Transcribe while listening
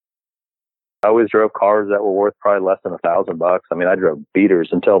I always drove cars that were worth probably less than $1,000. I mean, I drove beaters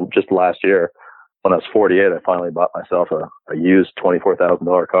until just last year. When I was 48, I finally bought myself a used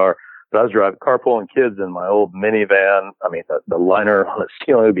 $24,000 car. But I was driving, carpooling kids in my old minivan. I mean, the liner on the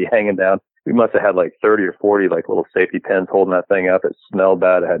ceiling would be hanging down. We must have had like 30 or 40 like little safety pins holding that thing up. It smelled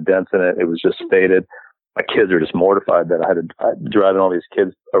bad. It had dents in it. It was just faded. My kids are just mortified that I'm driving all these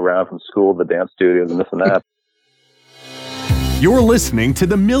kids around from school to the dance studios and this and that. You're listening to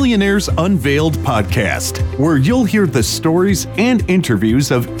the Millionaires Unveiled podcast, where you'll hear the stories and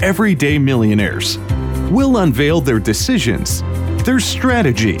interviews of everyday millionaires. We'll unveil their decisions, their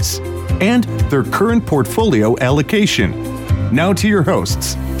strategies, and their current portfolio allocation. Now to your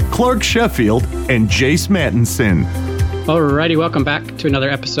hosts, Clark Sheffield and Jace Mattinson. Alrighty, welcome back to another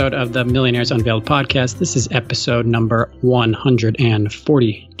episode of the Millionaires Unveiled podcast. This is episode number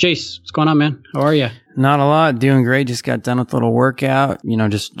 140. Jace, what's going on, man? How are you? Not a lot. Doing great. Just got done with a little workout. You know,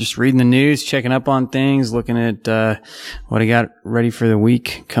 just reading the news, checking up on things, looking at what I got ready for the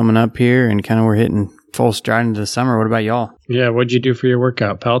week coming up here, and kind of we're hitting full stride into the summer. What about y'all? Yeah, what'd you do for your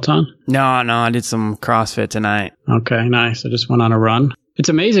workout? Peloton? No, I did some CrossFit tonight. Okay, nice. I just went on a run. It's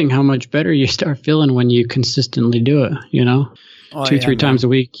amazing how much better you start feeling when you consistently do it, you know? Three times a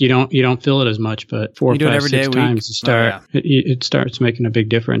week, you don't feel it as much, but 4, 5, 6 times you start, it starts making a big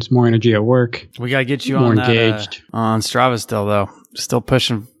difference. More energy at work. We got to get you more on engaged. On Strava still, though. Still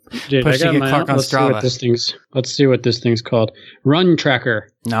pushing. Dude, I got Clark on Strava. Let's see what this thing's called. Run Tracker.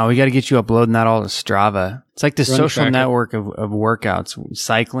 No, we got to get you uploading that all to Strava. It's like the social network of workouts,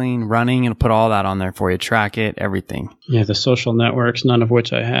 cycling, running, and put all that on there for you. Track it, everything. Yeah, the social networks, none of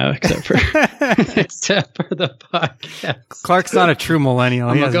which I have except for the podcast. Clark's not a true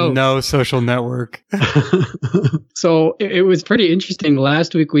millennial. He has no social network. So it was pretty interesting.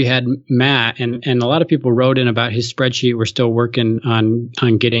 Last week we had Matt, and a lot of people wrote in about his spreadsheet. We're still working on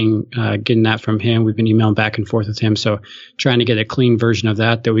getting that from him. We've been emailing back and forth with him. So trying to get a clean version of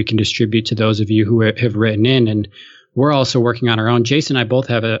that we can distribute to those of you who have written in. And we're also working on our own. Jason and I both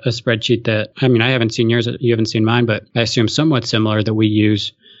have a spreadsheet that, I mean, I haven't seen yours, you haven't seen mine, but I assume somewhat similar that we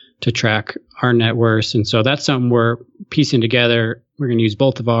use to track our net worth. And so that's something we're piecing together. We're going to use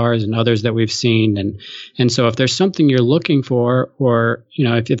both of ours and others that we've seen. And so if there's something you're looking for, or, you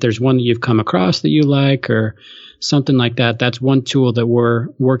know, if there's one that you've come across that you like or something like that, that's one tool that we're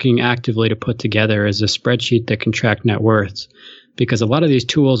working actively to put together as a spreadsheet that can track net worths. Because a lot of these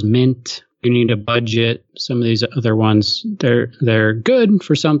tools, Mint, you need a budget. Some of these other ones, they're good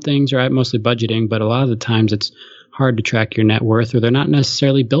for some things, right? Mostly budgeting, but a lot of the times it's hard to track your net worth, or they're not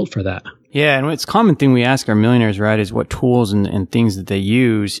necessarily built for that. Yeah, and it's a common thing we ask our millionaires, right, is what tools and things that they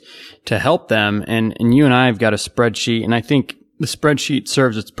use to help them. And you and I have got a spreadsheet, and I think the spreadsheet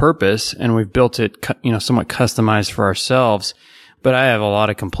serves its purpose, and we've built it, you know, somewhat customized for ourselves. But I have a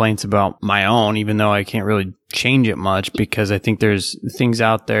lot of complaints about my own, even though I can't really change it much, because I think there's things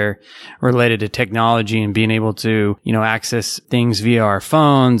out there related to technology and being able to, you know, access things via our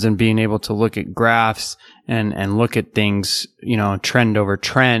phones and being able to look at graphs and look at things, you know, trend over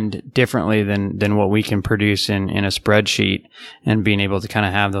trend differently than what we can produce in a spreadsheet, and being able to kind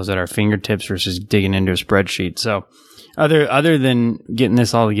of have those at our fingertips versus digging into a spreadsheet. So other than getting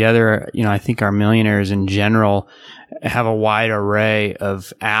this all together, you know, I think our millionaires in general have a wide array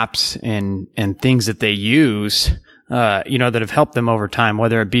of apps and things that they use, you know, that have helped them over time,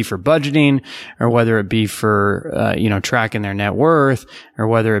 whether it be for budgeting or whether it be for, you know, tracking their net worth, or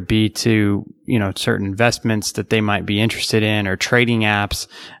whether it be to, you know, certain investments that they might be interested in, or trading apps.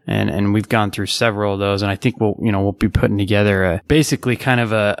 And we've gone through several of those. And I think we'll be putting together basically kind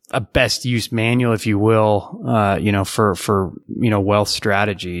of a best use manual, if you will, you know, for, you know, wealth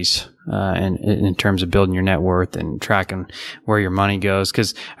strategies. And in terms of building your net worth and tracking where your money goes.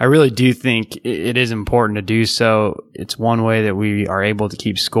 Cause I really do think it is important to do so. It's one way that we are able to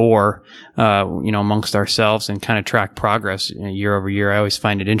keep score, you know, amongst ourselves and kind of track progress year over year. I always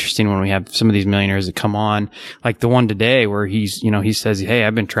find it interesting when we have some of these millionaires that come on, like the one today where he's, you know, he says, hey,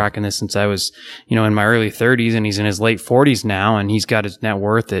 I've been tracking this since I was, you know, in my early 30s, and he's in his late 40s now, and he's got his net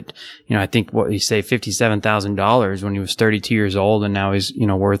worth at, you know, I think what he say $57,000 when he was 32 years old, and now he's, you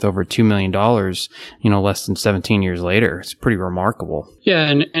know, worth over $2 million, you know, less than 17 years later. It's pretty remarkable.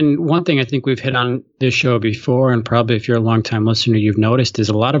 Yeah. And one thing I think we've hit on this show before, and probably if you're a longtime listener, you've noticed, is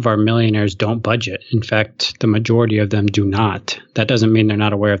a lot of our millionaires don't budget. In fact, the majority of them do not. That doesn't mean they're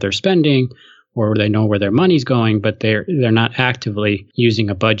not aware of their spending or they know where their money's going, but they're not actively using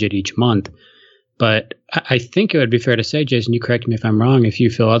a budget each month. But I think it would be fair to say, Jason, you correct me if I'm wrong, if you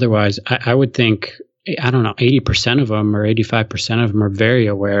feel otherwise, I would think I don't know, 80% of them or 85% of them are very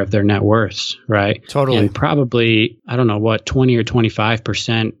aware of their net worths, right? Totally. And probably, I don't know what, 20 or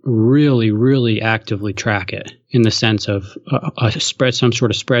 25% really, really actively track it in the sense of some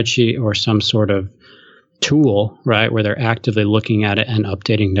sort of spreadsheet or some sort of tool, right, where they're actively looking at it and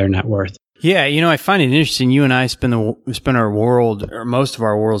updating their net worth. Yeah, I find it interesting. You and I spend our world, or most of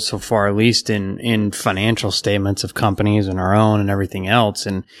our world so far, at least in financial statements of companies and our own and everything else,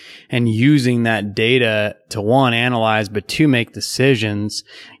 and using that data to one, analyze, but two, make decisions.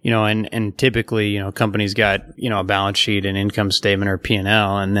 And typically, companies got a balance sheet, an income statement, or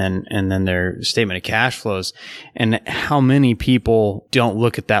P&L, and then their statement of cash flows. And how many people don't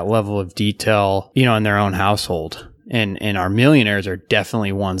look at that level of detail, in their own household? And our millionaires are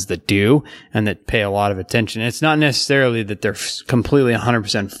definitely ones that do and that pay a lot of attention. It's not necessarily that they're completely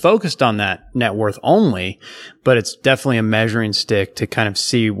 100% focused on that net worth only, but it's definitely a measuring stick to kind of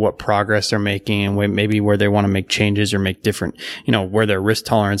see what progress they're making and maybe where they want to make changes or make different, where their risk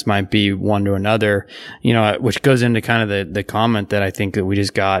tolerance might be one to another, which goes into kind of the comment that I think that we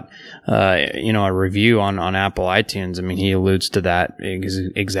just got, a review on Apple iTunes. I mean, he alludes to that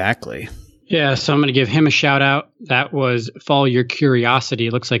exactly. Yeah, so I'm going to give him a shout out. That was Follow Your Curiosity.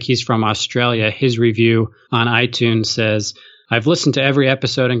 It looks like he's from Australia. His review on iTunes says, I've listened to every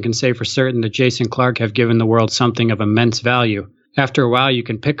episode and can say for certain that Jason Clark have given the world something of immense value. After a while, you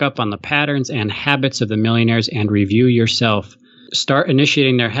can pick up on the patterns and habits of the millionaires and review yourself. Start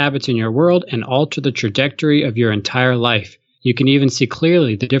initiating their habits in your world and alter the trajectory of your entire life. You can even see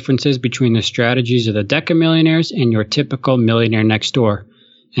clearly the differences between the strategies of the Deca millionaires and your typical millionaire next door.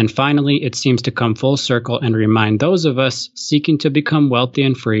 And finally, it seems to come full circle and remind those of us seeking to become wealthy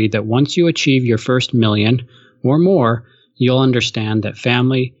and free that once you achieve your first million or more, you'll understand that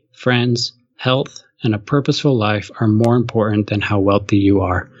family, friends, health, and a purposeful life are more important than how wealthy you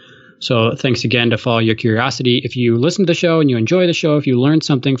are. So thanks again to Follow Your Curiosity. If you listen to the show and you enjoy the show, if you learn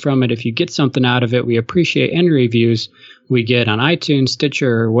something from it, if you get something out of it, we appreciate any reviews we get on iTunes,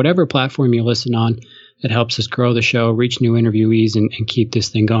 Stitcher, or whatever platform you listen on. It helps us grow the show, reach new interviewees, and keep this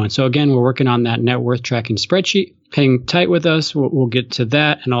thing going. So again, we're working on that net worth tracking spreadsheet. Hang tight with us. We'll get to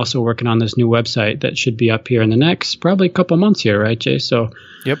that, and also working on this new website that should be up here in the next probably a couple months here, right, Jay? So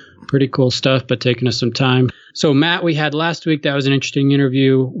yep. Pretty cool stuff, but taking us some time. So Matt, we had last week. That was an interesting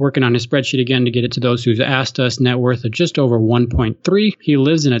interview, working on his spreadsheet again to get it to those who've asked us. Net worth of just over 1.3. He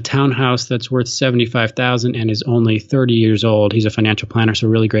lives in a townhouse that's worth $75,000 and is only 30 years old. He's a financial planner, so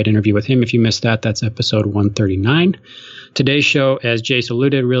really great interview with him. If you missed that, that's episode 139. Today's show, as Jace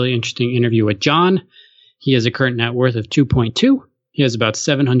alluded, really interesting interview with John. He has a current net worth of 2.2. He has about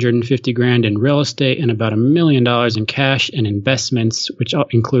 $750,000 in real estate and about $1 million in cash and investments, which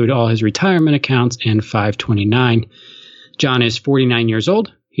include all his retirement accounts and 529. John is 49 years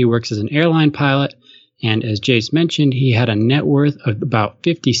old. He works as an airline pilot. And as Jace mentioned, he had a net worth of about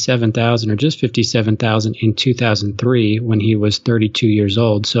 $57,000 or just $57,000 in 2003 when he was 32 years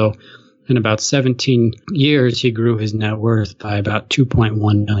old. So in about 17 years, he grew his net worth by about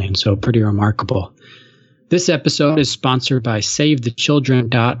 $2.1 million. So pretty remarkable. This episode is sponsored by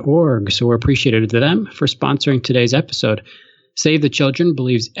SaveTheChildren.org, so we're appreciative to them for sponsoring today's episode. Save the Children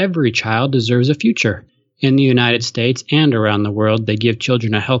believes every child deserves a future. In the United States and around the world, they give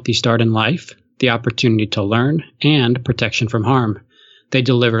children a healthy start in life, the opportunity to learn, and protection from harm. They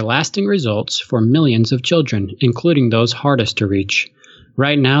deliver lasting results for millions of children, including those hardest to reach.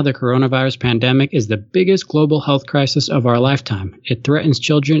 Right now, the coronavirus pandemic is the biggest global health crisis of our lifetime. It threatens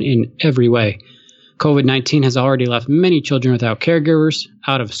children in every way. COVID-19 has already left many children without caregivers,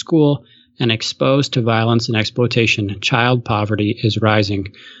 out of school, and exposed to violence and exploitation. Child poverty is rising.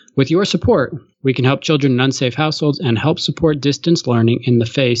 With your support, we can help children in unsafe households and help support distance learning in the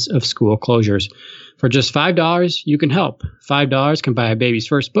face of school closures. For just $5, you can help. $5 can buy a baby's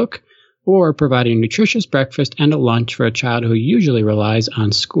first book or provide a nutritious breakfast and a lunch for a child who usually relies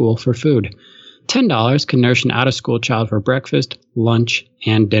on school for food. $10 can nourish an out-of-school child for breakfast, lunch,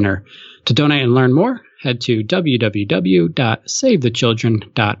 and dinner. To donate and learn more, head to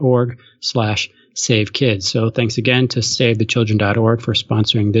www.savethechildren.org/savekids. So thanks again to SaveTheChildren.org for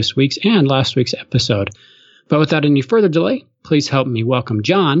sponsoring this week's and last week's episode. But without any further delay, please help me welcome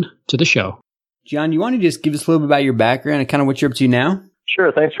John to the show. John, you want to just give us a little bit about your background and kind of what you're up to now?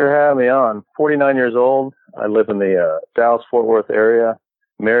 Sure. Thanks for having me on. 49 years old. I live in the Dallas-Fort Worth area.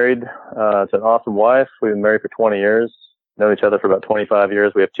 Married to an awesome wife. We've been married for 20 years. Known each other for about 25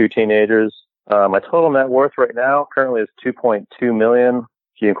 years. We have 2 teenagers. My total net worth right now currently is $2.2 million.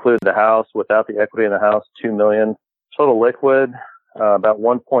 If you include the house, without the equity in the house, $2 million. Total liquid, about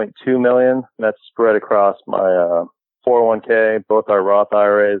 $1.2 million. That's spread across my 401k, both our Roth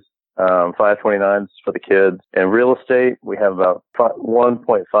IRAs, 529s for the kids. In real estate, we have about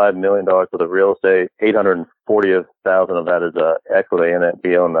 $1.5 million worth of real estate. 840,000 of that is equity in it.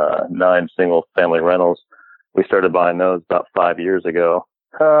 We own 9 single-family rentals. We started buying those about 5 years ago.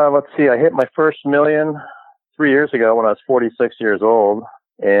 Let's see, I hit my first million 3 years ago when I was 46 years old,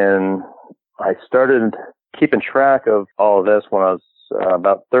 and I started keeping track of all of this when I was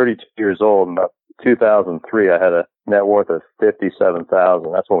about 32 years old. In about 2003, I had a net worth of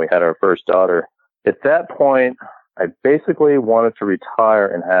 $57,000. That's when we had our first daughter. At that point, I basically wanted to retire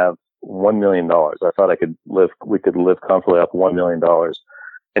and have $1 million. I thought we could live comfortably off $1 million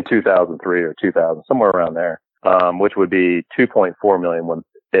in 2003 or 2000, somewhere around there, which would be $2.4 million when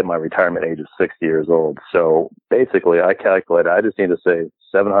at my retirement age of 60 years old. So basically, I calculated I just need to save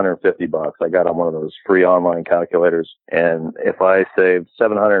 $750. I got on one of those free online calculators, and if I saved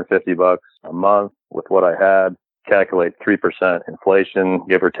 $750 a month with what I had, calculate 3% inflation,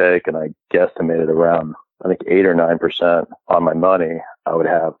 give or take, and I guesstimated around, I think, 8 or 9% on my money, I would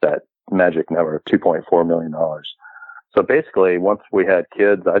have that magic number of $2.4 million. So basically, once we had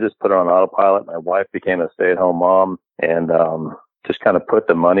kids, I just put her on autopilot. My wife became a stay-at-home mom, and just kind of put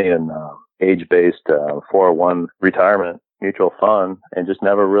the money in age-based 401 retirement mutual fund, and just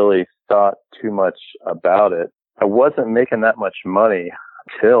never really thought too much about it. I wasn't making that much money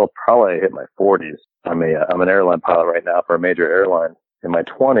until probably I hit my 40s. I'm an airline pilot right now for a major airline. In my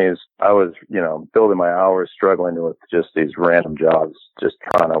 20s, I was, building my hours, struggling with just these random jobs, just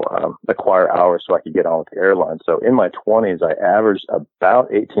trying to acquire hours so I could get on with the airline. So in my 20s, I averaged about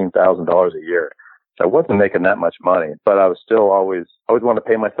 $18,000 a year. So I wasn't making that much money, but I was still always wanted to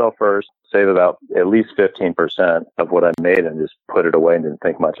pay myself first, save about at least 15% of what I made and just put it away and didn't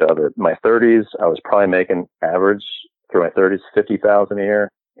think much of it. In my 30s, I was probably making average through my 30s, $50,000 a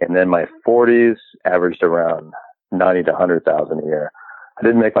year. And then my 40s averaged around $90,000 to $100,000 a year. I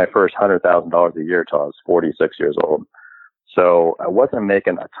didn't make my first $100,000 a year till I was 46 years old. So I wasn't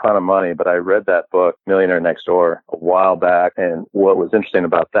making a ton of money, but I read that book, Millionaire Next Door, a while back. And what was interesting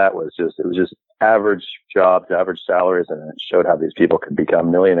about that was it was just average jobs, average salaries, and it showed how these people could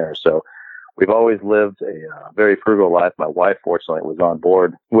become millionaires. So we've always lived a very frugal life. My wife, fortunately, was on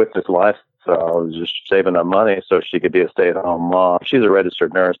board with this life. So I was just saving up money so she could be a stay-at-home mom. She's a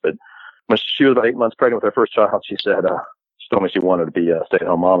registered nurse, but when she was about 8 months pregnant with her first child, she told me she wanted to be a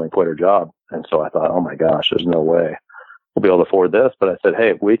stay-at-home mom and quit her job. And so I thought, oh my gosh, there's no way we'll be able to afford this. But I said,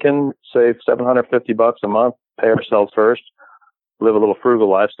 hey, if we can save $750 a month, pay ourselves first, live a little frugal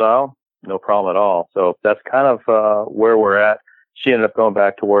lifestyle, no problem at all. So that's kind of where we're at. She ended up going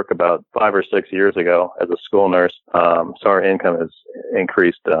back to work about 5 or 6 years ago as a school nurse. So our income has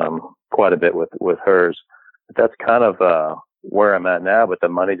increased quite a bit with hers. But that's kind of where I'm at now, but the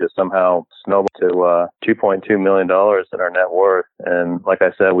money just somehow snowballed to $2.2 million in our net worth. And like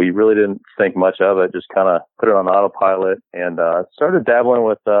I said, we really didn't think much of it, just kind of put it on autopilot, and started dabbling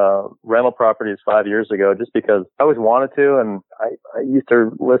with rental properties 5 years ago just because I always wanted to. And I used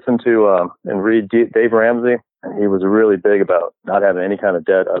to listen to and read Dave Ramsey, and he was really big about not having any kind of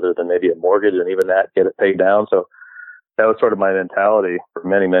debt other than maybe a mortgage, and even that, get it paid down. So that was sort of my mentality for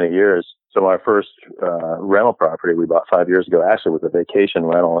many, many years. So our first rental property we bought 5 years ago actually was a vacation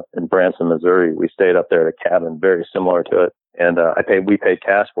rental in Branson, Missouri. We stayed up there at a cabin very similar to it. And we paid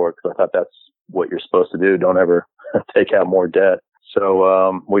cash for it because I thought that's what you're supposed to do. Don't ever take out more debt.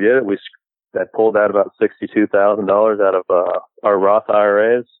 So we did it. That pulled out about $62,000 out of our Roth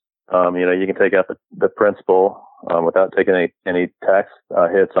IRAs. You can take out the principal without taking any tax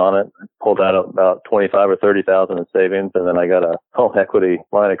hits on it. Pulled out about $25,000 or $30,000 in savings, and then I got a home equity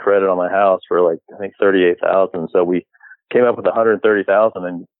line of credit on my house for I think $38,000. So we came up with $130,000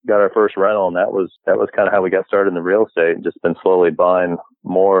 and got our first rental, and that was kind of how we got started in the real estate. And just been slowly buying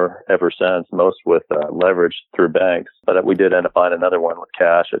more ever since, most with leverage through banks. But we did end up buying another one with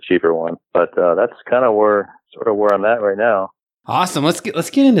cash, a cheaper one. But that's kind of where I'm at right now. Awesome. Let's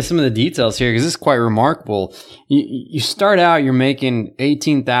get into some of the details here, because this is quite remarkable. You start out, you're making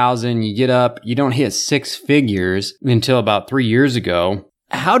 $18,000. You get up, you don't hit six figures until about 3 years ago.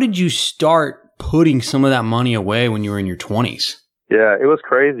 How did you start putting some of that money away when you were in your 20s? Yeah, it was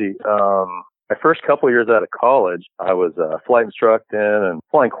crazy. My first couple of years out of college, I was flight instructing and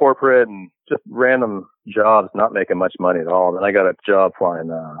flying corporate and just random jobs, not making much money at all. And then I got a job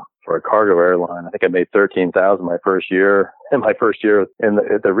flying for a cargo airline. I think I made $13,000 my first year. In my first year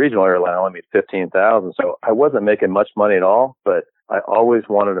at the regional airline, I only made $15,000. So I wasn't making much money at all, but I always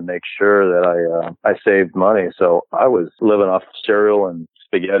wanted to make sure that I saved money. So I was living off cereal and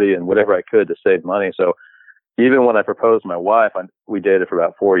spaghetti and whatever I could to save money. So even when I proposed to my wife, we dated for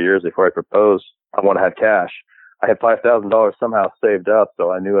about 4 years before I proposed, I want to have cash. I had $5,000 somehow saved up,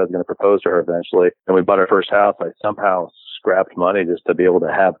 so I knew I was going to propose to her eventually. And we bought our first house. I somehow scrapped money just to be able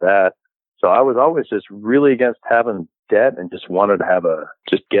to have that. So I was always just really against having debt and just wanted to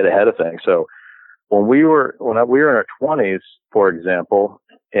just get ahead of things. So when we were in our 20s, for example,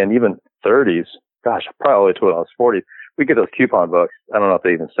 and even 30s, gosh, probably to when I was 40, we get those coupon books. I don't know if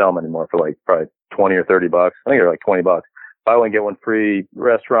they even sell them anymore for like probably 20 or 30 bucks. I think they're like 20 bucks. Buy one, get one free,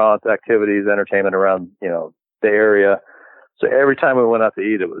 restaurants, activities, entertainment around, the area. So every time we went out to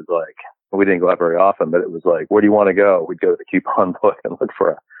eat, it was like, we didn't go out very often, but it was like, where do you want to go? We'd go to the coupon book and look for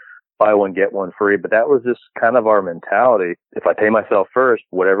a buy one, get one free. But that was just kind of our mentality. If I pay myself first,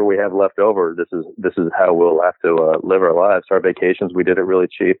 whatever we have left over, this is how we'll have to live our lives. Our vacations, we did it really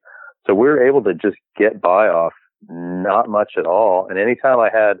cheap. So we were able to just get by off not much at all. And anytime I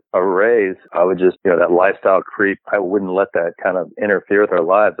had a raise, I would just, that lifestyle creep, I wouldn't let that kind of interfere with our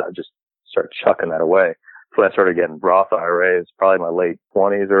lives. I'd just start chucking that away. So I started getting Roth IRAs, probably my late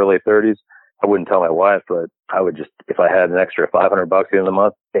 20s, early 30s. I wouldn't tell my wife, but I would just, if I had an extra $500 at the end of the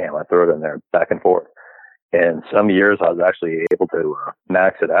month, bam, I'd throw it in there back and forth. And some years I was actually able to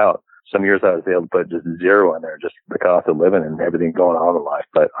max it out. Some years I was able to put just zero in there, just the cost of living and everything going on in life.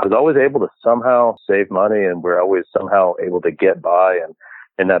 But I was always able to somehow save money, and we're always somehow able to get by. And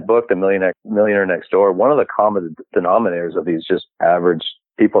in that book, The Millionaire Next Door, one of the common denominators of these just average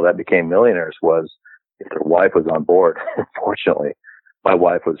people that became millionaires was if their wife was on board. Fortunately, my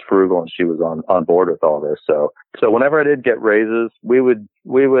wife was frugal and she was on board with all this. So whenever I did get raises, we would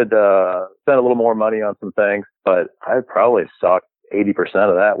spend a little more money on some things, but I'd probably sock 80%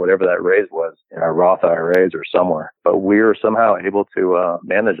 of that, whatever that raise was, in our Roth IRAs or somewhere. But we were somehow able to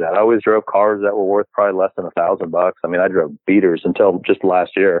manage that. I always drove cars that were worth probably less than $1,000. I mean, I drove beaters until just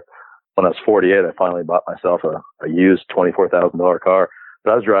last year. When I was 48, I finally bought myself a used $24,000 car.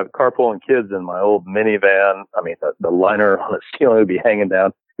 But I was carpooling kids in my old minivan. I mean, the liner on the ceiling would be hanging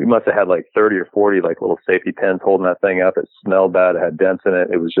down. We must have had like 30 or 40 like little safety pins holding that thing up. It smelled bad. It had dents in it.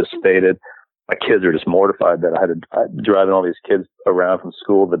 It was just faded. My kids are just mortified that I'd driving all these kids around from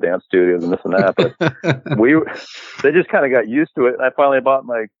school to the dance studios and this and that. But they just kind of got used to it. And I finally bought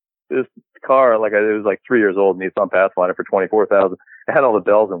this car. It was like 3 years old, Nissan Pathfinder for $24,000. It had all the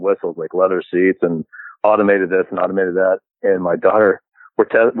bells and whistles, like leather seats and automated this and automated that. And my daughter,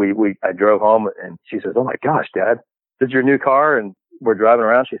 I drove home and she says, "Oh my gosh, Dad, this is your new car?" And we're driving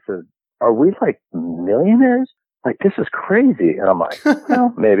around. She says, "Are we like millionaires? Like, this is crazy." And I'm like,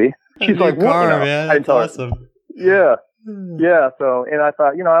 "Well, maybe." She's like, car, man. That's awesome. Yeah. Yeah. So, and I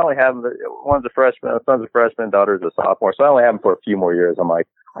thought, I only have one's a freshman, son's a freshman, daughter's a sophomore. So I only have them for a few more years. I'm like,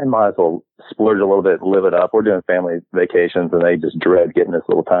 I might as well splurge a little bit and live it up. We're doing family vacations and they just dread getting this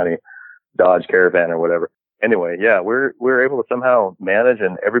little tiny Dodge Caravan or whatever. Anyway, yeah, we're able to somehow manage,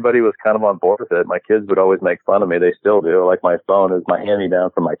 and everybody was kind of on board with it. My kids would always make fun of me. They still do. Like, my phone is my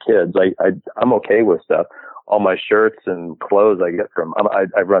hand-me-down from my kids. I'm okay with stuff. All my shirts and clothes I get from,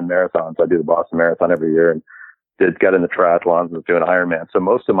 I run marathons. I do the Boston Marathon every year and got into triathlons and was doing Ironman. So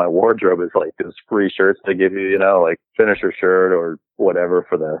most of my wardrobe is like those free shirts they give you, like finisher shirt or whatever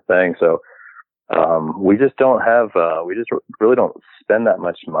for the thing. So, we just don't have, we just really don't spend that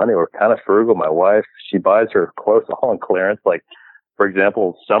much money. We're kind of frugal. My wife, she buys her clothes all on clearance. Like, for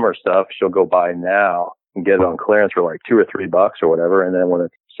example, summer stuff, she'll go buy now and get it on clearance for like $2 or $3 or whatever. And then when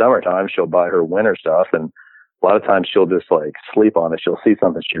it's summertime, she'll buy her winter stuff. And a lot of times she'll just like sleep on it. She'll see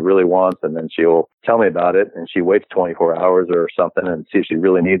something she really wants and then she'll tell me about it. And she waits 24 hours or something and see if she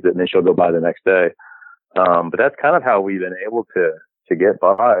really needs it. And then she'll go buy the next day. But that's kind of how we've been able to get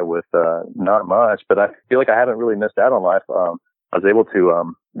by with not much, but I feel like I haven't really missed out on life. I was able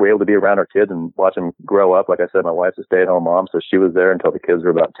to, we're able to be around our kids and watch them grow up. Like I said, my wife's a stay-at-home mom, so she was there until the kids were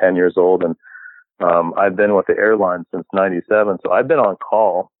about 10 years old. And I've been with the airline since '97, so I've been on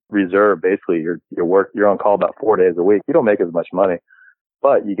call, reserve. Basically, you're on call about 4 days a week. You don't make as much money,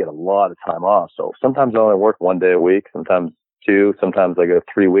 but you get a lot of time off. So sometimes I only work 1 day a week, sometimes 2, sometimes I go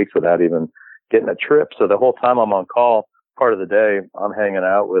 3 weeks without even getting a trip. So the whole time I'm on call, part of the day, I'm hanging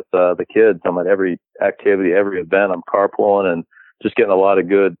out with the kids. I'm at every activity, every event. I'm carpooling and just getting a lot of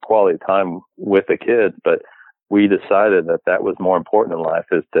good quality time with the kids. But we decided that was more important in life,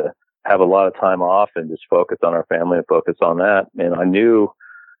 is to have a lot of time off and just focus on our family and focus on that. And I knew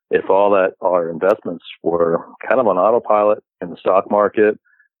if all that our investments were kind of on autopilot in the stock market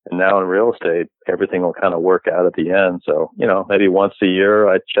and now in real estate, everything will kind of work out at the end. So, maybe once a year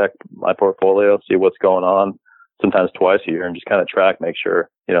I check my portfolio, see what's going on, sometimes twice a year, and just kind of track, make sure,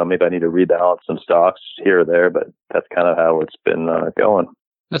 maybe I need to rebalance some stocks here or there, but that's kind of how it's been going.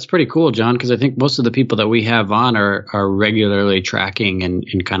 That's pretty cool, John, because I think most of the people that we have on are regularly tracking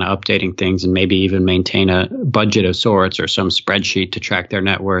and kind of updating things and maybe even maintain a budget of sorts or some spreadsheet to track their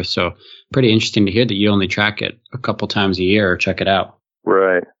net worth. So pretty interesting to hear that you only track it a couple times a year or check it out.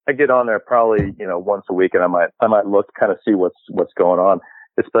 Right. I get on there probably, once a week, and I might look to kind of see what's going on,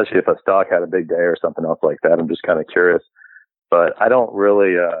 especially if a stock had a big day or something else like that. I'm just kind of curious, but I don't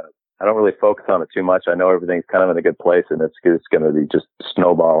really focus on it too much. I know everything's kind of in a good place, and it's going to be just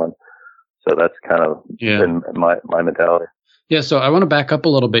snowballing. So that's kind of been my mentality. Yeah. So I want to back up a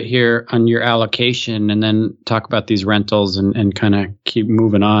little bit here on your allocation and then talk about these rentals and kind of keep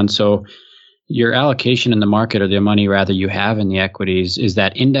moving on. So your allocation in the market, or the money rather you have in the equities, is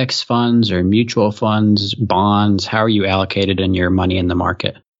that index funds or mutual funds, bonds? How are you allocated in your money in the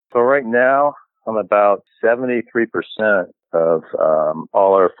market? So right now I'm about 73% of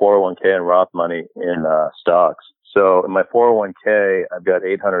all our 401k and Roth money in stocks. So in my 401k, I've got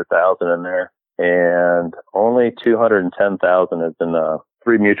 800,000 in there, and only 210,000 is in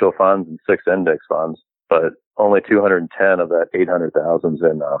 3 mutual funds and 6 index funds. But only 210 of that 800,000 is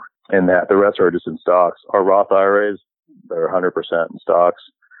in that. The rest are just in stocks. Our Roth IRAs, they're 100% in stocks,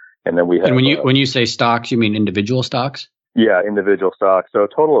 and then we have. And when you say stocks, you mean individual stocks? Yeah, individual stocks. So a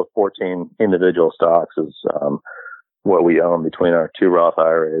total of 14 individual stocks is what we own between our 2 Roth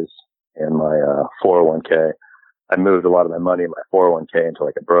IRAs and my 401k. I moved a lot of my money in my 401k into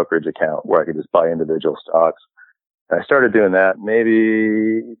like a brokerage account where I could just buy individual stocks. And I started doing that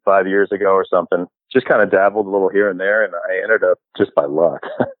maybe 5 years ago or something. Just kind of dabbled a little here and there, and I ended up just by luck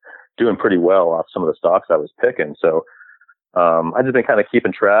doing pretty well off some of the stocks I was picking. So I've just been kind of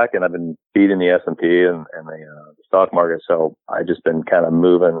keeping track, and I've been beating the S&P and the stock market. So I've just been kind of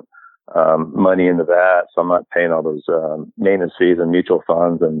moving money into that. So I'm not paying all those maintenance fees and mutual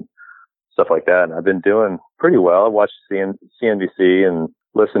funds and stuff like that. And I've been doing pretty well. I watch CNBC and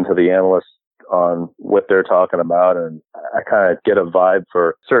listen to the analysts on what they're talking about, and I kind of get a vibe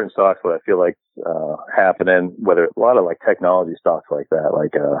for certain stocks, what I feel like happening, whether a lot of like technology stocks like that,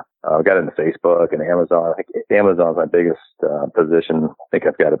 like I got into Facebook and Amazon. I think Amazon's my biggest position. I think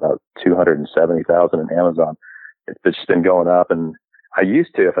I've got about 270,000 in Amazon. It's just been going up, and I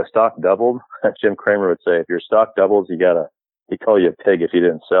used to, if a stock doubled, Jim Cramer would say, if your stock doubles, he'd call you a pig if you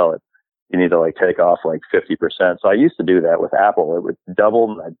didn't sell it. You need to like take off like 50%. So I used to do that with Apple. It would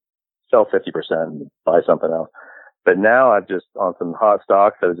double and I'd sell 50% and buy something else. But now I've just, on some hot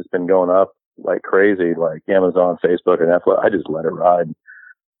stocks that have just been going up like crazy, like Amazon, Facebook, and Netflix, I just let it ride.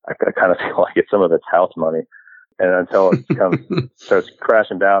 I kind of feel like it's some of its house money. And until it starts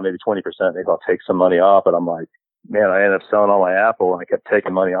crashing down, maybe 20%, maybe I'll take some money off. And I'm like, man, I ended up selling all my Apple, and I kept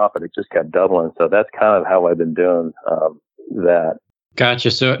taking money off, and it just kept doubling. So that's kind of how I've been doing that.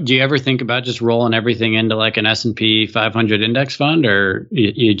 Gotcha. So do you ever think about just rolling everything into like an S&P 500 index fund, or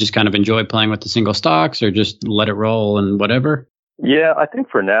you just kind of enjoy playing with the single stocks, or just let it roll and whatever? Yeah, I think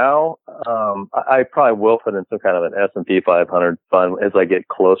for now, I probably will put in some kind of an S&P 500 fund as I get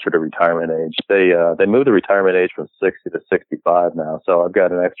closer to retirement age. They moved the retirement age from 60 to 65 now. So I've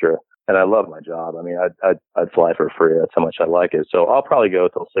got an extra, and I love my job. I mean, I'd fly for free. That's how much I like it. So I'll probably go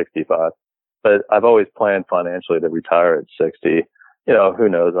till 65, but I've always planned financially to retire at 60. Who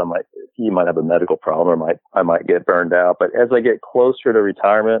knows? You might have a medical problem, or I might get burned out. But as I get closer to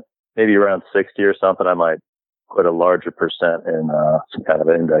retirement, maybe around 60 or something, I might put a larger percent in some kind of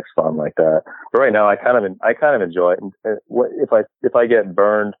an index fund like that. But right now, I kind of enjoy it. And if I get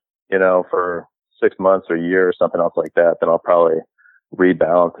burned, for 6 months or a year or something else like that, then I'll probably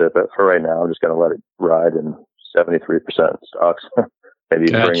rebalance it. But for right now, I'm just going to let it ride in 73% stocks,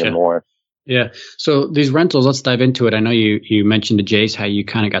 maybe bring in more. Yeah. So these rentals, let's dive into it. I know you mentioned to Jace how you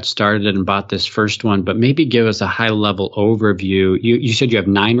kind of got started and bought this first one, but maybe give us a high level overview. You said you have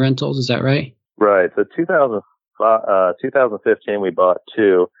 9 rentals. Is that right? Right. So 2015, we bought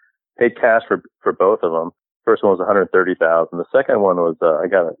 2, paid cash for both of them. First one was $130,000. The second one was,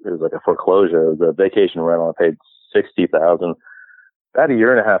 it was like a foreclosure. It was a vacation rental. I paid $60,000. About a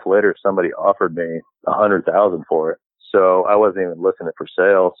year and a half later, somebody offered me $100,000 for it. So I wasn't even listing it for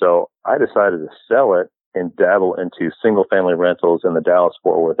sale. So I decided to sell it and dabble into single family rentals in the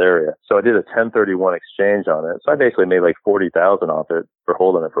Dallas-Fort Worth area. So I did a 1031 exchange on it. So I basically made like $40,000 off it for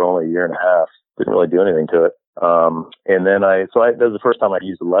holding it for only a year and a half. Didn't really do anything to it. And then that was the first time I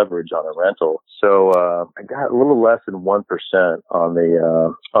used leverage on a rental. So, I got a little less than 1% on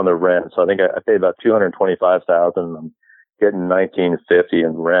the rent. So I think I paid about $225,000. I'm getting $1,950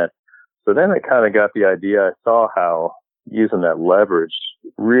 in rent. So then I kind of got the idea. I saw how using that leverage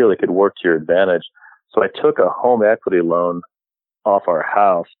really could work to your advantage. So I took a home equity loan off our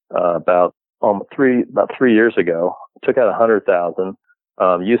house about 3 years ago. Took out $100,000.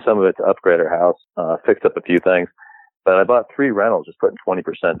 Used some of it to upgrade our house, fixed up a few things. But I bought 3 rentals, just putting 20%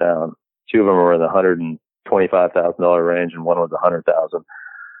 down. 2 of them were in the $125,000 range, and one was $100,000.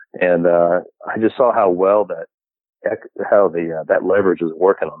 And I just saw how well that leverage was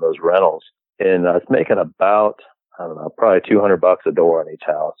working on those rentals, and I was making about, I don't know, probably $200 a door on each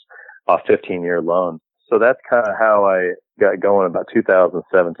house off 15-year loans. So that's kind of how I got going about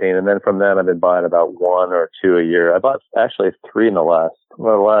 2017. And then from then, I've been buying about 1 or 2 a year. I bought actually 3 in the last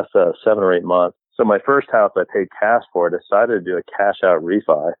 7 or 8 months. So my first house I paid cash for. I decided to do a cash out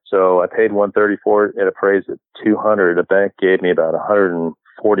refi. So I paid $134. It appraised at $200. The bank gave me about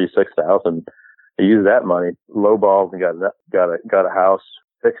 $146,000. I used that money, lowballed, and got a house,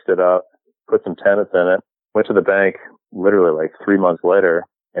 fixed it up, put some tenants in it. Went to the bank literally like 3 months later,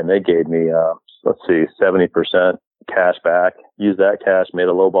 and they gave me 70% cash back. Used that cash, made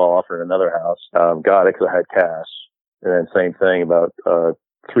a lowball offer in another house. Got it because I had cash. And then same thing about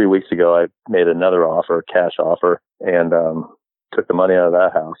 3 weeks ago, I made another offer, cash offer, and took the money out of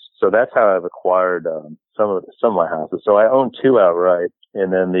that house. So that's how I've acquired some of my houses. So I own 2 outright,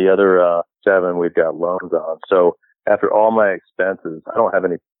 and then the other 7 we've got loans on. So after all my expenses, I don't have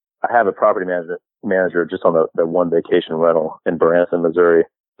any. I have a property manager just on the one vacation rental in Branson, Missouri.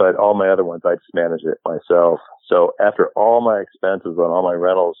 But all my other ones, I just manage it myself. So after all my expenses on all my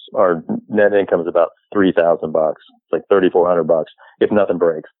rentals, our net income is about $3,000. It's like $3,400 if nothing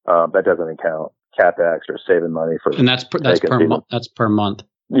breaks. That doesn't count CapEx or saving money for. And that's per month. That's per month.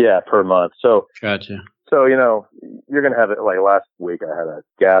 Yeah, per month. So gotcha. So you're gonna have it. Like last week, I had a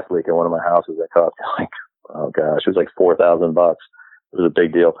gas leak in one of my houses that cost like, oh gosh, it was like $4,000. It was a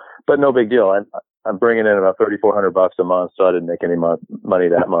big deal, but no big deal. I'm bringing in about $3,400 a month, so I didn't make any money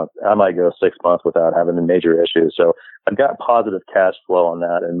that month. I might go 6 months without having a major issue. So I've got positive cash flow on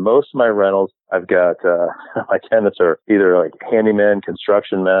that. And most of my rentals, I've got, my tenants are either like handymen,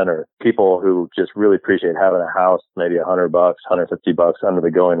 construction men, or people who just really appreciate having a house, maybe $100, $150 under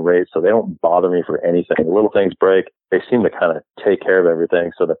the going rate. So they don't bother me for anything. The little things break, they seem to kind of take care of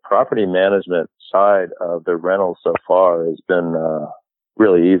everything. So the property management side of the rentals so far has been,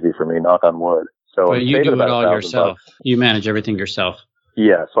 really easy for me, knock on wood. So but you do it all yourself. You manage everything yourself.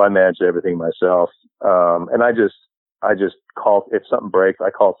 Yeah, so I manage everything myself. And I just call, if something breaks, I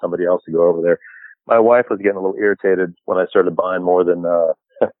call somebody else to go over there. My wife was getting a little irritated when I started buying more than,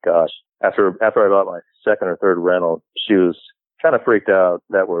 after I bought my second or third rental, she was kind of freaked out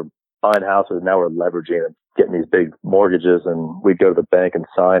that we're buying houses. Now we're leveraging and getting these big mortgages, and we'd go to the bank and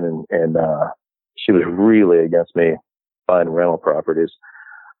sign, and she was really against me buying rental properties.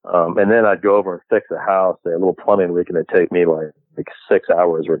 And then I'd go over and fix a house, a little plumbing leak, and it'd take me like 6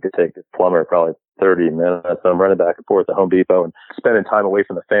 hours, where it could take the plumber probably 30 minutes. So I'm running back and forth to Home Depot and spending time away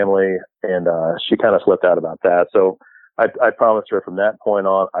from the family. And she kind of flipped out about that. So I promised her from that point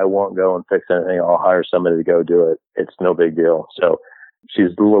on, I won't go and fix anything. I'll hire somebody to go do it. It's no big deal. So she's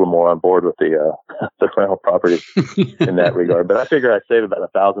a little more on board with the rental property in that regard. But I figure I'd save about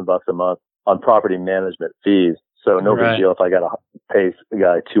 $1,000 a month on property management fees. So no big deal if I got to pay a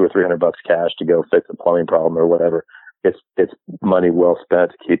guy $200 or $300 cash to go fix a plumbing problem or whatever. It's money well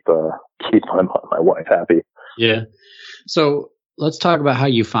spent to keep my wife happy. Yeah. So let's talk about how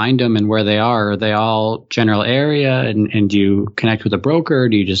you find them and where they are. Are they all general area, and do you connect with a broker? Or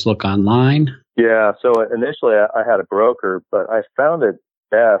do you just look online? Yeah. So initially I had a broker, but I found it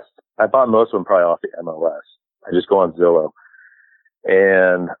best. I bought most of them probably off the MLS. I just go on Zillow,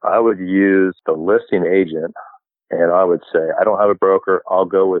 and I would use the listing agent. And I would say, I don't have a broker. I'll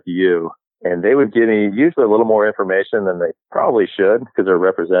go with you. And they would give me usually a little more information than they probably should, because they're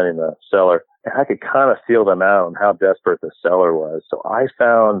representing the seller. And I could kind of feel them out on how desperate the seller was. So I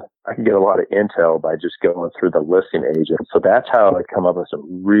found I could get a lot of intel by just going through the listing agent. So that's how I come up with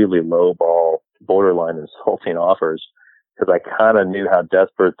some really low ball, borderline insulting offers, because I kind of knew how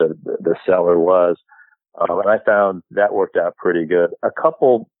desperate the seller was. And I found that worked out pretty good. A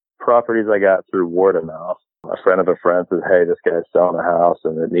couple properties I got through word of mouth. A friend of a friend says, hey, this guy's selling a house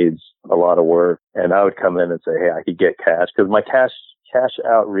and it needs a lot of work. And I would come in and say, hey, I could get cash, because my cash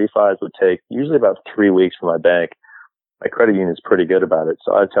out refis would take usually about 3 weeks for my bank. My credit union is pretty good about it.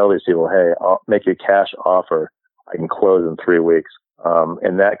 So I tell these people, hey, I'll make you a cash offer. I can close in 3 weeks.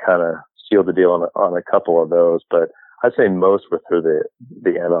 And that kind of sealed the deal on a couple of those. But I'd say most were through the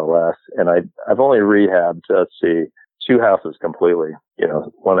MLS. And I've only rehabbed, 2 houses completely.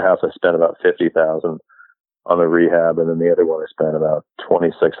 One house I spent about $50,000 on the rehab, and then the other one I spent about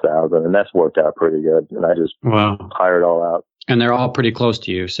 $26,000, and that's worked out pretty good. And I just hired all out. And they're all pretty close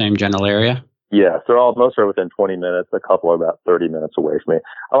to you, same general area? Yes, most are within 20 minutes. A couple are about 30 minutes away from me.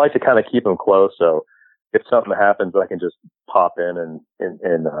 I like to kind of keep them close, so if something happens, I can just pop in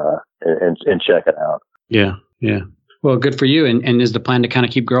and check it out. Yeah. Yeah. Well, good for you. And is the plan to kind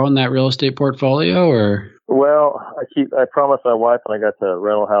of keep growing that real estate portfolio, or? Well, I promised my wife when I got to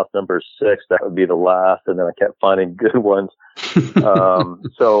rental house number 6, that would be the last. And then I kept finding good ones.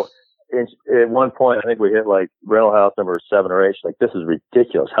 So at one point, I think we hit like rental house number 7 or 8. She's like, this is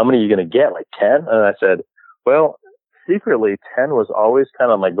ridiculous. How many are you going to get? Like 10? And I said, well, secretly 10 was always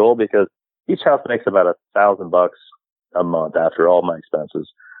kind of my goal, because each house makes about $1,000 a month after all my expenses,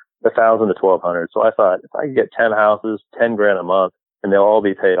 $1,000 to $1,200. So I thought, if I could get 10 houses, $10,000 a month, and they'll all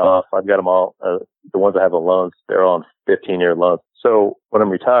be paid off. I've got them all, the ones I have on loans, they're all on 15-year loans. So when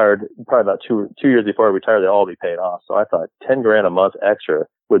I'm retired, probably about two years before I retire, they'll all be paid off. So I thought $10,000 a month extra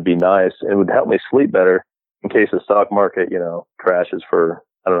would be nice, and would help me sleep better in case the stock market, crashes for,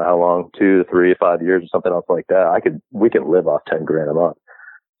 I don't know how long, 2, 3, 5 years or something else like that. We can live off $10,000 a month.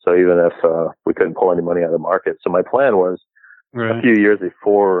 So even if, we couldn't pull any money out of the market. So my plan was, right, a few years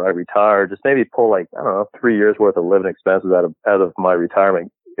before I retired, just maybe pull like, I don't know, 3 years worth of living expenses out of my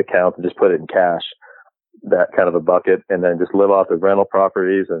retirement account and just put it in cash, that kind of a bucket, and then just live off the rental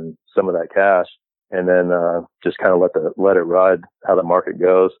properties and some of that cash, and then just kind of let it ride how the market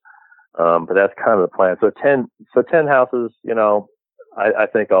goes. But that's kind of the plan. So 10 houses, I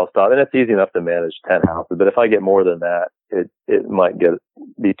think I'll stop. And it's easy enough to manage 10 houses. But if I get more than that, it might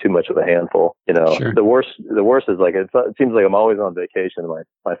be too much of a handful. Sure. The worst is like, it seems like I'm always on vacation.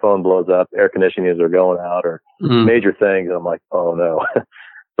 My phone blows up, air conditioners are going out, or major things. And I'm like, oh no.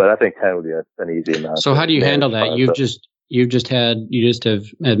 But I think 10 would be an easy amount. So how do you handle that? You just have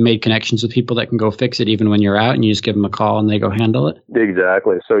made connections with people that can go fix it even when you're out, and you just give them a call and they go handle it?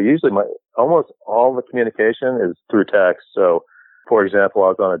 Exactly. So usually almost all the communication is through text. So for example, I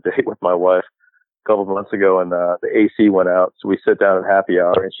was on a date with my wife a couple of months ago, and the AC went out. So we sit down at happy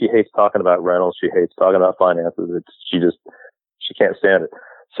hour, and she hates talking about rentals. She hates talking about finances. She can't stand it.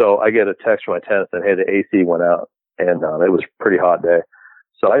 So I get a text from my tenant saying, hey, the AC went out, and it was a pretty hot day.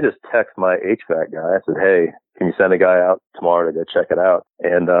 So I just text my HVAC guy. I said, hey, can you send a guy out tomorrow to go check it out?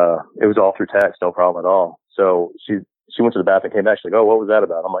 And it was all through text, no problem at all. So she went to the bathroom, came back, she's like, oh, what was that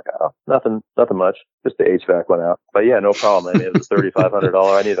about? I'm like, oh, nothing much. Just the HVAC went out. But yeah, no problem. I mean, it was $3,500.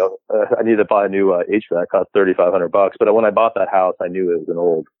 I need to buy a new HVAC. Cost $3,500. But when I bought that house, I knew it was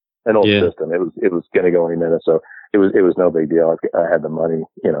an old system. It was going to go any minute. So it was no big deal. I had the money,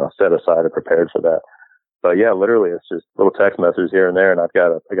 set aside and prepared for that. But yeah, literally, it's just little text messages here and there. And I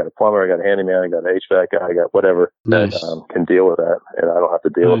got a plumber, I got a handyman, I got an HVAC guy, I got whatever that can deal with that. And I don't have to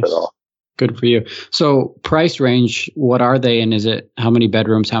deal with it all. Good for you. So price range, what are they? And is it how many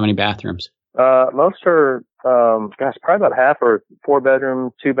bedrooms, how many bathrooms? Most are, probably about half are 4 bedroom,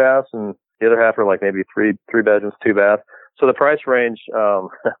 2 baths, and the other half are like maybe 3 bedrooms, 2 baths. So the price range, the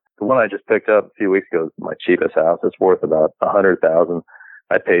one I just picked up a few weeks ago is my cheapest house. It's worth about $100,000.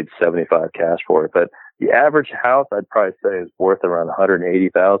 I paid $75,000 cash for it, but the average house I'd probably say is worth around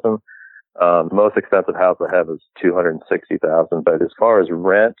 $180,000. The most expensive house I have is $260,000. But as far as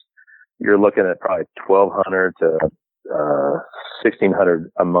rent, you're looking at probably $1,200 to $1,600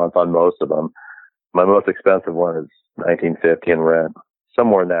 a month on most of them. My most expensive one is $1,950 in rent,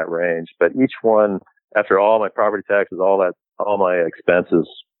 somewhere in that range. But each one, after all my property taxes, all my expenses,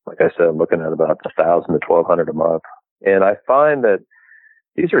 like I said, I'm looking at about $1,000 to $1,200 a month. And I find that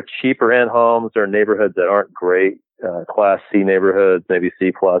these are cheaper end homes. They're neighborhoods that aren't great, class C neighborhoods, maybe C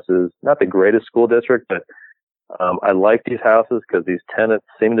pluses. Not the greatest school district, but I like these houses because these tenants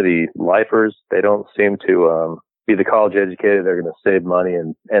seem to be lifers. They don't seem to be the college educated. They're going to save money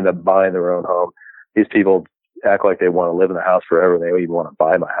and end up buying their own home. These people act like they want to live in the house forever. They don't even want to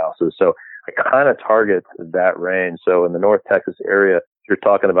buy my houses. So I kind of target that range. So in the North Texas area, you're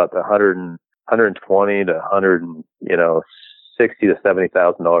talking about the 120 to 60 to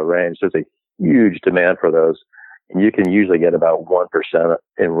 $70,000 range. There's a huge demand for those, and you can usually get about 1%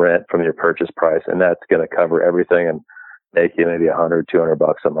 in rent from your purchase price, and that's going to cover everything and make you maybe $100,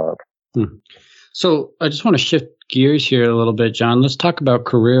 $200 a month. So I just want to shift gears here a little bit, John. Let's talk about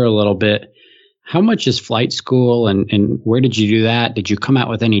career a little bit. How much is flight school, and where did you do that? Did you come out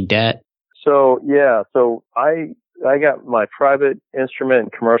with any debt? So I got my private instrument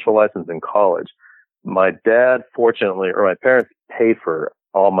and commercial license in college. My dad, fortunately, or my parents paid for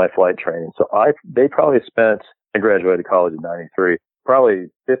all my flight training. So they probably spent, I graduated college in 93, probably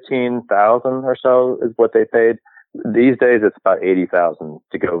 $15,000 or so is what they paid. These days, it's about $80,000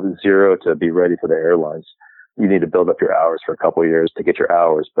 to go zero to be ready for the airlines. You need to build up your hours for a couple of years to get your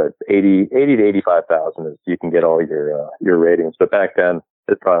hours, but 80 to 85,000 is, you can get all your ratings. But back then,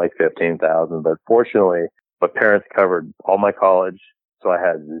 it's probably like 15,000. But fortunately, my parents covered all my college, So I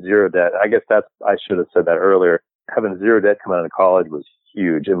had zero debt. I guess I should have said that earlier. Having zero debt coming out of college was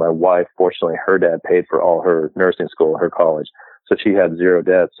huge. And my wife, fortunately, her dad paid for all her nursing school, her college. So she had zero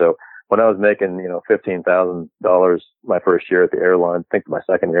debt. So when I was making, $15,000 my first year at the airline, I think my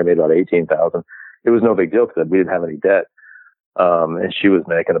second year I made about $18,000. It was no big deal because we didn't have any debt. And she was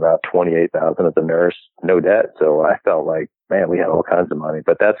making about $28,000 as a nurse, no debt. So I felt like, man, we had all kinds of money.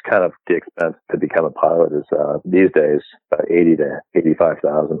 But that's kind of the expense to become a pilot is these days about $80,000 to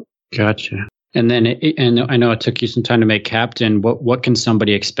 $85,000. Gotcha. And then, and I know it took you some time to make captain. What can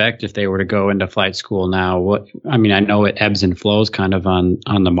somebody expect if they were to go into flight school now? I know it ebbs and flows kind of on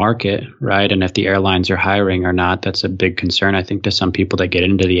the market, right? And if the airlines are hiring or not, that's a big concern, I think, to some people that get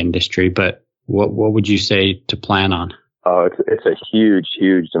into the industry. But what would you say to plan on? Oh, it's a huge,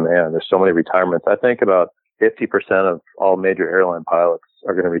 huge demand. There's so many retirements. I think about 50% of all major airline pilots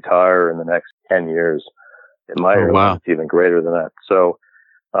are going to retire in the next 10 years. In my airline, it's even greater than that. So,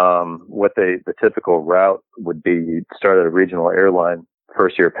 the typical route would be you'd start at a regional airline,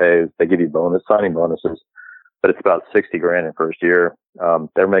 first year pays, they give you signing bonuses, but it's about $60,000 in first year.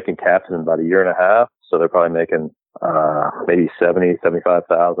 They're making captain in about a year and a half. So they're probably making, maybe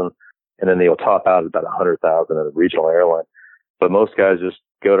 75,000. And then they'll top out at about 100,000 at a regional airline. But most guys just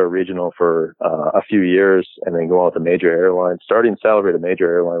go to a regional for a few years and then go on to major airlines. Starting salary at a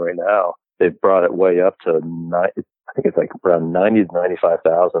major airline right now, they've brought it way up to I think it's like around 90 to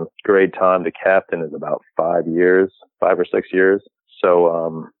 95,000. Grade time to captain is about 5 or 6 years.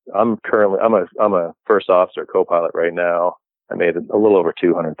 So I'm a first officer co-pilot right now. I made a little over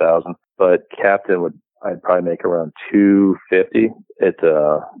 200,000, but captain I'd probably make around 250 at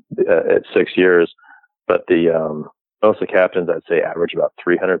 6 years. But most of the captains, I'd say, average about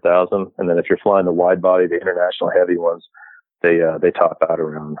 300,000. And then if you're flying the wide body, the international heavy ones, they top out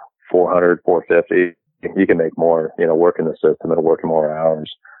around 400, 450. You can make more, working the system and working more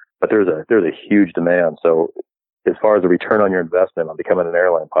hours. But there's a huge demand. So as far as the return on your investment on becoming an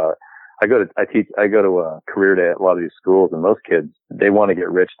airline pilot, I go to a career day at a lot of these schools, and most kids, they want to get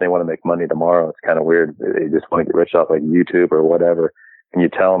rich. They want to make money tomorrow. It's kind of weird. They just want to get rich off like YouTube or whatever. And you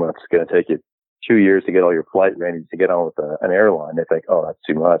tell them it's going to take you 2 years to get all your flight ratings to get on with an airline. They think, oh, that's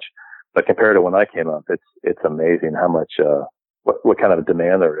too much. But compared to when I came up, it's amazing how much, what kind of a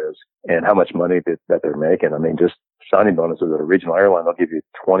demand there is and how much money that they're making. I mean, just signing bonuses at a regional airline, they'll give you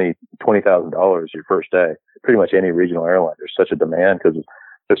 $20,000 your first day. Pretty much any regional airline. There's such a demand because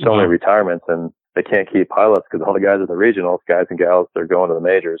there's so many retirements and they can't keep pilots because all the guys at the regionals, guys and gals, they're going to the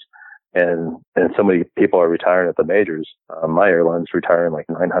majors. And so many people are retiring at the majors. My airline's retiring like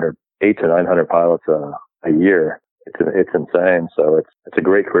 800 to 900 pilots a year. It's insane. So it's a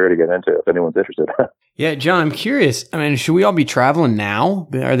great career to get into if anyone's interested. Yeah, John, I'm curious. I mean, should we all be traveling now?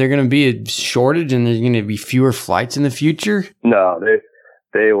 Are there going to be a shortage and there's going to be fewer flights in the future? No,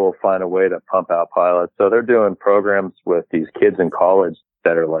 they will find a way to pump out pilots. So they're doing programs with these kids in college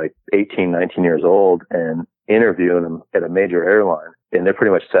that are like 18, 19 years old and interviewing them at a major airline. And they're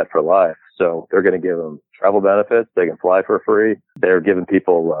pretty much set for life. So they're going to give them travel benefits. They can fly for free. They're giving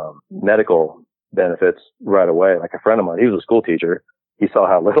people medical benefits right away. Like a friend of mine, he was a school teacher. He saw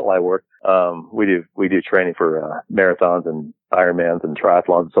how little I worked. We do training for marathons and Ironmans and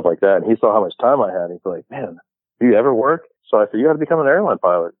triathlons and stuff like that. And he saw how much time I had. He's like, man, do you ever work? So I said, you got to become an airline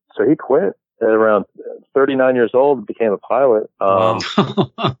pilot. So he quit at around 39 years old and became a pilot.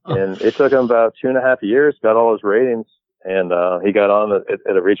 And it took him about 2.5 years, got all his ratings. And he got on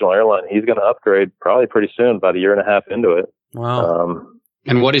at a regional airline. He's going to upgrade probably pretty soon, about 1.5 years into it. Wow.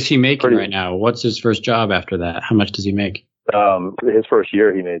 And what is he making right now? What's his first job after that? How much does he make? His first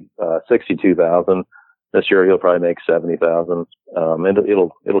year, he made $62,000. This year, he'll probably make $70,000. And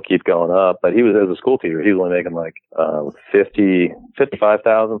it'll keep going up. But he was, as a school teacher, he was only making like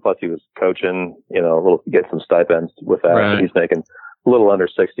 $55,000. Plus, he was coaching. Get some stipends with that. Right. He's making a little under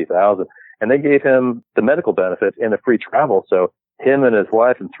 $60,000. And they gave him the medical benefits and the free travel. So him and his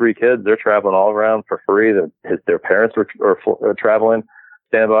wife and 3 kids, they're traveling all around for free. Their parents were traveling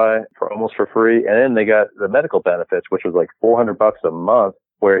standby almost for free. And then they got the medical benefits, which was like $400 a month,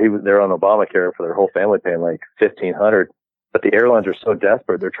 where they're on Obamacare for their whole family paying like $1,500. But the airlines are so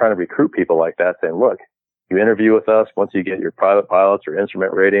desperate, they're trying to recruit people like that, saying, look, you interview with us once you get your private pilots or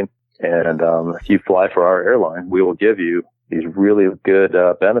instrument rating. And if you fly for our airline, we will give you these really good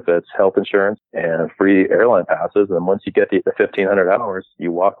benefits, health insurance and free airline passes. And once you get the 1,500 hours,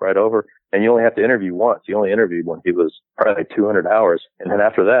 you walk right over and you only have to interview once. You only interviewed when he was probably 200 hours. And then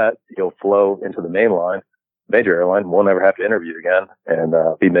after that, he'll flow into the main line, major airline, won't ever have to interview again and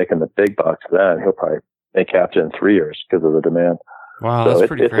be making the big bucks for that. And he'll probably make captain in 3 years because of the demand. Wow, so that's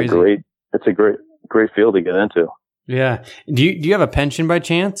pretty crazy. It's a great field to get into. Yeah. Do you have a pension by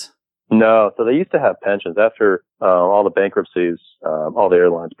chance? No. So they used to have pensions after all the bankruptcies. All the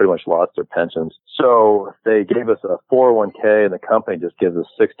airlines pretty much lost their pensions. So they gave us a 401k, and the company just gives us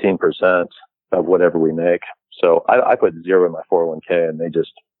 16% of whatever we make. So I put zero in my 401k, and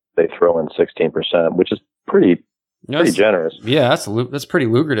they throw in 16%, which is pretty generous. Yeah, that's pretty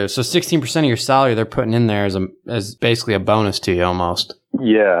lucrative. So 16% of your salary they're putting in there as basically a bonus to you almost.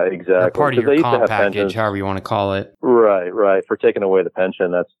 Yeah, exactly. Or part of your comp package, pensions, however you want to call it. Right. For taking away the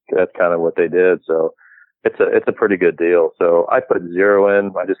pension, that's kind of what they did. So it's a pretty good deal. So I put zero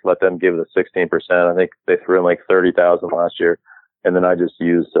in. I just let them give it a 16%. I think they threw in like 30,000 last year. And then I just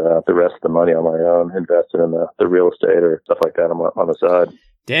used the rest of the money on my own, invested in the real estate or stuff like that on the side.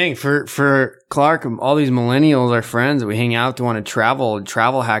 Dang, for Clark, all these millennials, our friends that we hang out to want to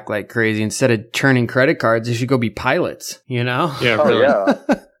travel hack like crazy. Instead of churning credit cards, they should go be pilots, you know? Yeah, really. Yeah.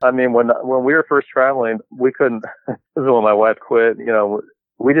 I mean, when we were first traveling, we couldn't, this is when my wife quit,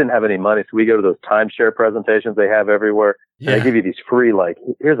 we didn't have any money. So we go to those timeshare presentations they have everywhere. Yeah. And they give you these free,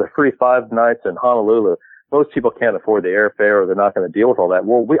 here's a free 5 nights in Honolulu. Most people can't afford the airfare or they're not going to deal with all that.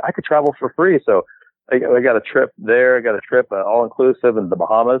 Well, I could travel for free. So I got a trip there. I got a trip all inclusive in the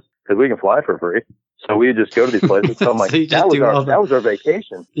Bahamas because we can fly for free. So we just go to these places. So I'm like, that was our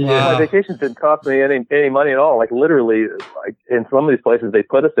vacation. Yeah. My vacation didn't cost me any money at all. Like literally, like in some of these places, they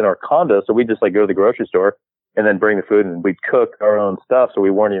put us in our condo. So we just go to the grocery store and then bring the food and we'd cook our own stuff. So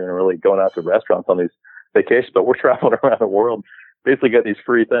we weren't even really going out to restaurants on these vacations, but we're traveling around the world, basically get these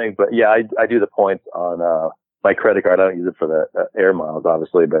free things. But yeah, I do the points on, my credit card. I don't use it for the air miles,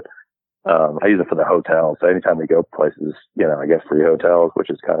 obviously, but I use it for the hotels. So anytime we go places, I get free hotels, which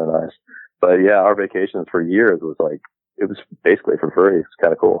is kind of nice. But yeah, our vacations for years it was basically for free. It's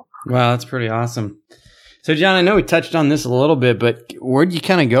kind of cool. Wow, that's pretty awesome. So John, I know we touched on this a little bit, but where'd you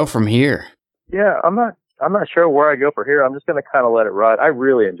kind of go from here? Yeah, I'm not sure where I go from here. I'm just going to kind of let it ride. I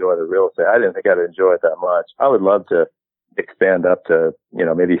really enjoy the real estate. I didn't think I'd enjoy it that much. I would love to expand up to,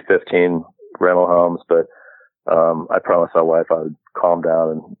 maybe 15 rental homes, but I promised my wife I would calm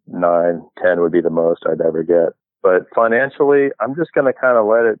down and 9, 10 would be the most I'd ever get. But financially, I'm just going to kind of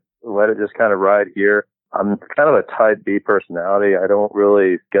let it just kind of ride here. I'm kind of a type B personality. I don't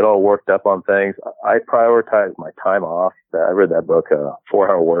really get all worked up on things. I prioritize my time off. I read that book,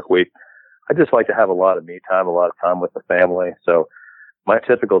 4-Hour Work Week. I just like to have a lot of me time, a lot of time with the family. So my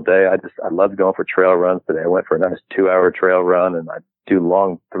typical day, I love going for trail runs. Today I went for a nice 2-hour trail run and I do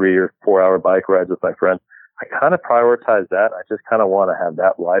long 3 or 4 hour bike rides with my friends. I kind of prioritize that. I just kind of want to have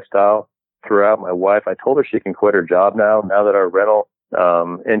that lifestyle throughout. My wife, I told her she can quit her job now that our rental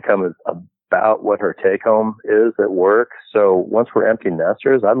income is about what her take home is at work. So once we're empty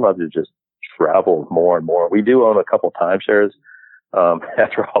nesters, I'd love to just travel more and more. We do own a couple timeshares.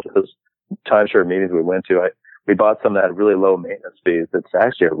 After all those timeshare meetings we went to, we bought some that had really low maintenance fees. It's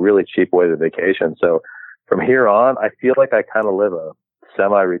actually a really cheap way to vacation. So from here on, I feel like I kind of live a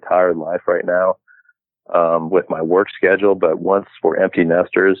semi-retired life right now. With my work schedule, but once we're empty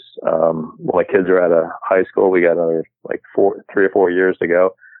nesters, when my kids are out of high school, we got another 3 or 4 years to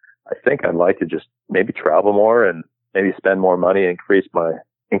go. I think I'd like to just maybe travel more and maybe spend more money, increase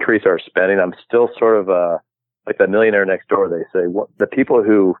our spending. I'm still sort of, like that millionaire next door. They say the people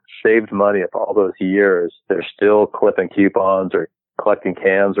who saved money for all those years, they're still clipping coupons or collecting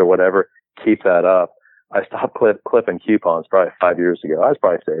cans or whatever. Keep that up. I stopped clipping coupons probably 5 years ago. I was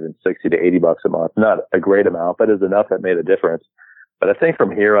probably saving $60 to $80 a month. Not a great amount, but it's enough that made a difference. But I think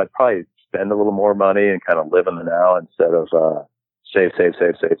from here, I'd probably spend a little more money and kind of live in the now instead of save.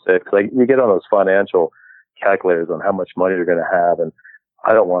 Because you get on those financial calculators on how much money you're going to have, and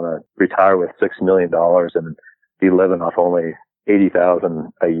I don't want to retire with $6 million and be living off only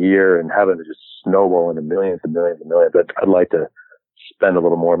 $80,000 a year and having to just snowball into millions and millions and millions. But I'd like to spend a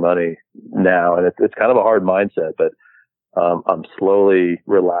little more money now. And it's kind of a hard mindset, but I'm slowly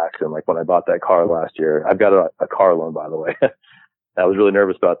relaxing. Like when I bought that car last year, I've got a car loan, by the way. I was really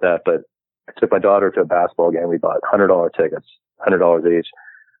nervous about that, but I took my daughter to a basketball game. We bought $100 tickets, $100 each.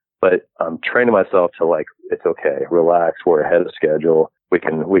 But I'm training myself to it's okay, relax. We're ahead of schedule. We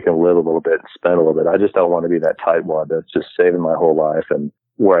can live a little bit and spend a little bit. I just don't want to be that tightwad that's just saving my whole life, and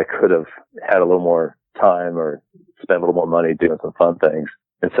where I could have had a little more time or spend a little more money doing some fun things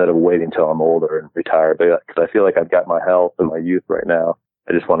instead of waiting till I'm older and retire. Because I feel like I've got my health and my youth right now.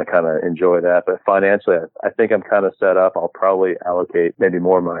 I just want to kind of enjoy that. But financially, I think I'm kind of set up. I'll probably allocate maybe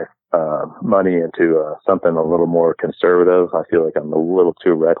more of my money into something a little more conservative. I feel like I'm a little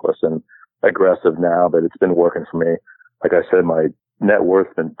too reckless and aggressive now, but it's been working for me. Like I said, my net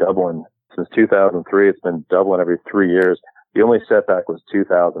worth's been doubling since 2003. It's been doubling every 3 years. The only setback was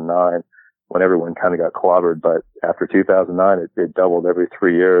 2009. when everyone kind of got clobbered. But after 2009, it doubled every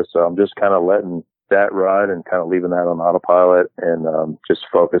 3 years. So I'm just kind of letting that ride and kind of leaving that on autopilot and just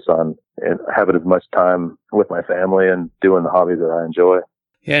focus on and having as much time with my family and doing the hobbies that I enjoy.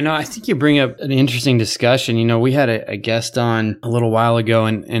 Yeah, no, I think you bring up an interesting discussion. You know, we had a guest on a little while ago,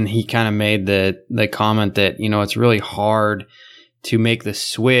 and he kind of made the comment that, you know, it's really hard to make the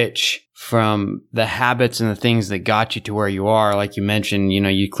switch from the habits and the things that got you to where you are. Like you mentioned, you know,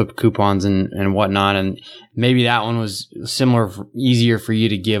 you clip coupons and whatnot, and maybe that one was easier for you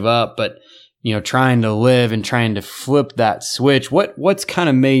to give up, but you know, trying to live and trying to flip that switch. What's kind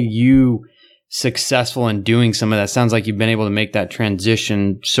of made you successful in doing some of that? Sounds like you've been able to make that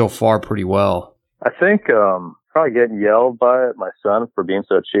transition so far pretty well. I think probably getting yelled by my son for being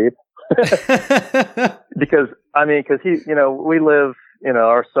so cheap. because he, you know, we live, you know,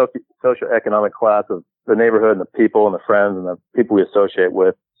 our socioeconomic class of the neighborhood and the people and the friends and the people we associate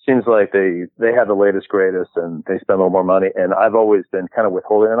with seems like they have the latest, greatest, and they spend a little more money. And I've always been kind of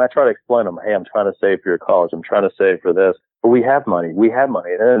withholding. And I try to explain to them, hey, I'm trying to save for your college. I'm trying to save for this. But we have money.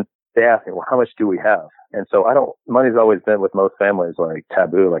 And then they ask me, well, how much do we have? And so money's always been with most families like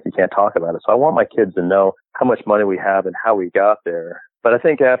taboo, like you can't talk about it. So I want my kids to know how much money we have and how we got there. But I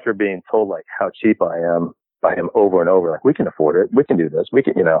think after being told like how cheap I am by him over and over, like we can afford it. We can do this. We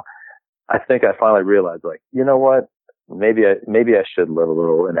can, you know, I think I finally realized like, you know what? Maybe I should live a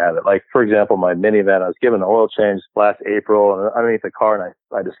little and have it. Like, for example, my minivan, I was given an oil change last April and underneath the car, and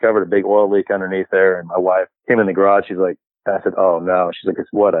I discovered a big oil leak underneath there. And my wife came in the garage. She's like, I said, oh no. She's like, it's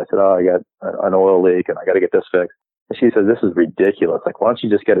what? I said, oh, I got an oil leak and I got to get this fixed. And she said, this is ridiculous. Like, why don't you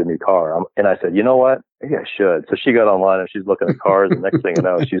just get a new car? And I said, you know what? Maybe I should. So she got online and she's looking at cars. And next thing you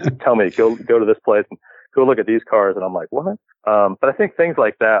know, she's telling me, go to this place and go look at these cars. And I'm like, what? But I think things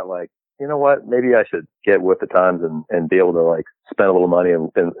like that, like, you know what? Maybe I should get with the times and be able to like spend a little money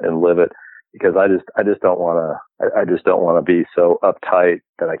and live it, because I just don't want to be so uptight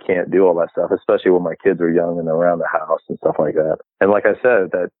that I can't do all that stuff, especially when my kids are young and around the house and stuff like that. And like I said,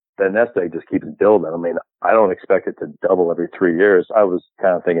 that nest egg just keeps building. I mean, I don't expect it to double every 3 years. I was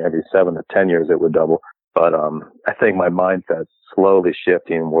kind of thinking every 7 to 10 years it would double. But I think my mindset's slowly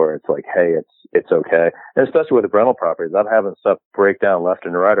shifting where it's like, hey, it's okay. And especially with the rental properties, I'm having stuff break down left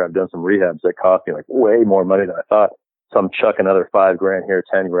and right. I've done some rehabs that cost me like way more money than I thought. So I'm chucking another $5,000 here,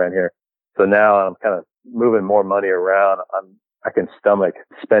 $10,000 here. So now I'm kind of moving more money around. I can stomach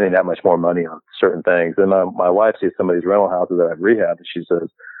spending that much more money on certain things. And my wife sees some of these rental houses that I've rehabbed, and she says,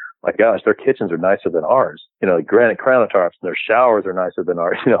 my gosh, their kitchens are nicer than ours. You know, like granite countertops, and their showers are nicer than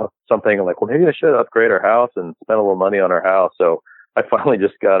ours. You know, something like, well, maybe I should upgrade our house and spend a little money on our house. So I finally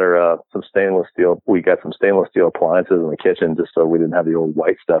just got her some stainless steel. We got some stainless steel appliances in the kitchen just so we didn't have the old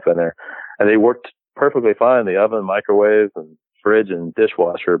white stuff in there. And they worked perfectly fine. The oven, microwave, and fridge and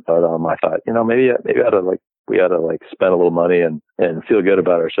dishwasher. But I thought, you know, maybe we ought to spend a little money and feel good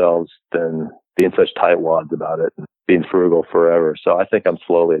about ourselves than being such tightwads about it and being frugal forever. So I think I'm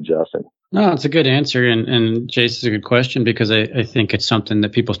slowly adjusting. No, it's a good answer. And Jace, it's a good question, because I think it's something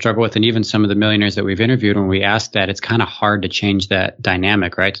that people struggle with. And even some of the millionaires that we've interviewed, when we ask that, it's kind of hard to change that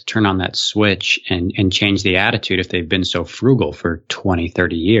dynamic, right? To turn on that switch and change the attitude if they've been so frugal for 20,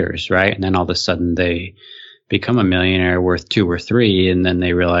 30 years, right? And then all of a sudden they become a millionaire worth 2 or 3, and then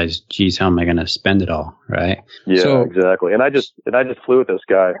they realize, geez, how am I going to spend it all, right? Yeah, so, exactly. And I just flew with this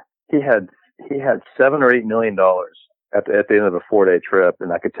guy. He had $7 or $8 million at the end of a 4-day trip,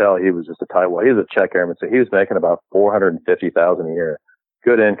 and I could tell he was just a tightwad. He was a check airman, so he was making about $450,000 a year.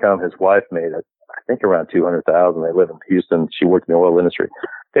 Good income. His wife made it, I think, around $200,000. They live in Houston. She worked in the oil industry.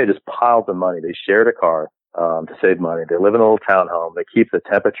 They just piled the money. They shared a car to save money. They live in a little townhome. They keep the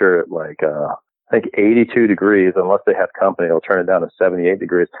temperature at like I think 82 degrees. Unless they have company, they'll turn it down to 78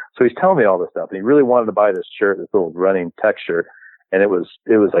 degrees. So he's telling me all this stuff, and he really wanted to buy this shirt, this little running tech shirt. And it was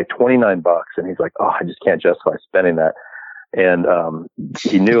like $29, and he's like, oh, I just can't justify spending that. And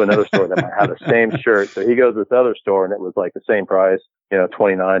he knew another store that might have the same shirt, so he goes to this other store, and it was like the same price, you know,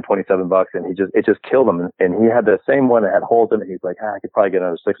 $29, $27, and it just killed him. And he had the same one that had holes in it. He's like, I could probably get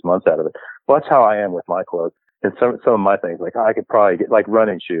another 6 months out of it. Well, that's how I am with my clothes. And some of my things, like I could probably get like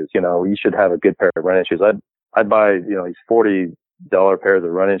running shoes. You know, you should have a good pair of running shoes. I'd buy, you know, these $40 pairs of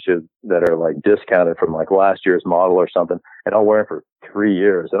running shoes that are like discounted from like last year's model or something, and I'll wear them for 3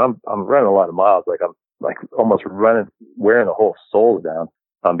 years. And I'm running a lot of miles. Like I'm like almost wearing the whole soles down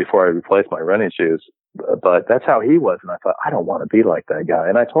before I replace my running shoes. But that's how he was. And I thought, I don't want to be like that guy.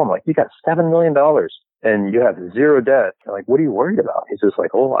 And I told him, like, you got $7 million and you have 0 debt. And like, what are you worried about? He's just like,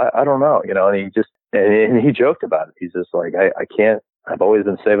 oh, I don't know, you know. And he joked about it. He's just like, I can't. I've always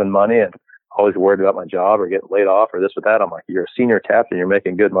been saving money, and always worried about my job or getting laid off or this or that. I'm like, you're a senior captain, you're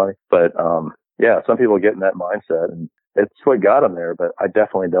making good money. But, yeah, some people get in that mindset and it's what got them there, but I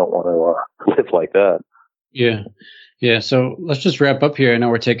definitely don't want to live like that. Yeah. Yeah. So let's just wrap up here. I know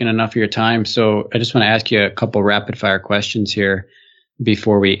we're taking enough of your time. So I just want to ask you a couple rapid fire questions here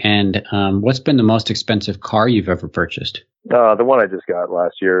before we end. What's been the most expensive car you've ever purchased? The one I just got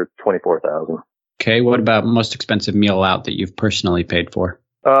last year, $24,000. Okay. What about most expensive meal out that you've personally paid for?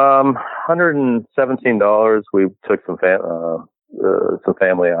 $117. We took some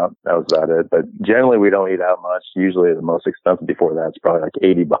family out. That was about it. But generally, we don't eat out much. Usually, the most expensive before that is probably like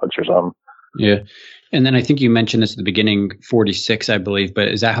 $80 or something. Yeah. And then I think you mentioned this at the beginning, 46, I believe. But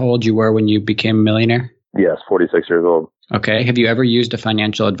is that how old you were when you became a millionaire? Yes, 46 years old. Okay. Have you ever used a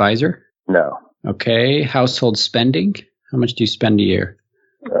financial advisor? No. Okay. Household spending? How much do you spend a year?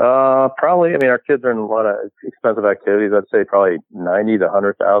 Probably. I mean, our kids are in a lot of expensive activities. I'd say probably 90 to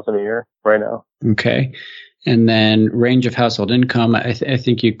 100,000 a year right now. Okay. And then range of household income, I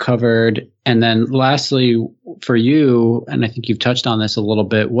think you covered. And then lastly, for you, and I think you've touched on this a little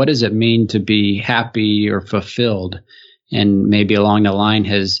bit, what does it mean to be happy or fulfilled? And maybe along the line,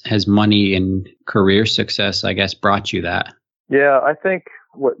 has money and career success, I guess, brought you that? Yeah, I think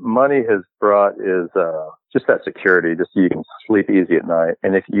what money has brought is just that security, just so you can sleep easy at night.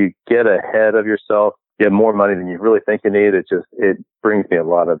 And if you get ahead of yourself, you have more money than you really think you need. It brings me a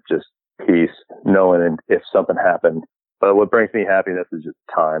lot of just peace, knowing if something happened. But what brings me happiness is just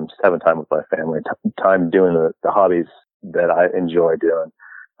time, just having time with my family, time doing the hobbies that I enjoy doing.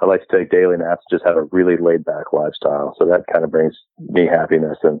 I like to take daily naps, just have a really laid back lifestyle. So that kind of brings me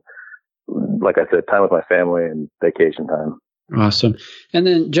happiness. And like I said, time with my family and vacation time. Awesome. And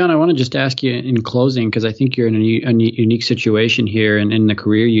then, John, I want to just ask you in closing, because I think you're in a unique situation here and in the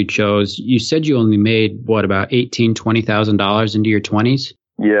career you chose. You said you only made, about $18,000, $20,000 into your 20s?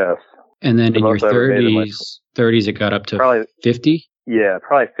 Yes. And then in your 30s, it got up to probably 50? Yeah,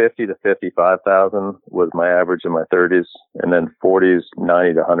 probably 50 to 55,000 was my average in my 30s. And then 40s,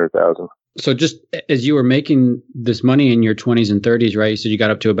 90 to 100,000. So just as you were making this money in your 20s and 30s, right? You said you got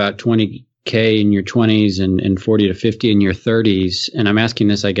up to about 20K in your 20s and 40 to 50 in your 30s. And I'm asking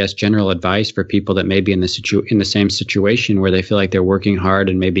this, I guess, general advice for people that may be in the same situation where they feel like they're working hard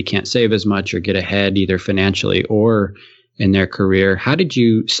and maybe can't save as much or get ahead either financially or in their career. How did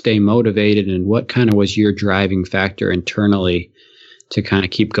you stay motivated, and what kind of was your driving factor internally to kind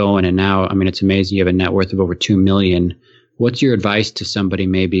of keep going? And now, I mean, it's amazing you have a net worth of over $2 million. What's your advice to somebody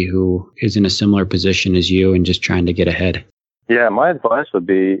maybe who is in a similar position as you and just trying to get ahead? Yeah, my advice would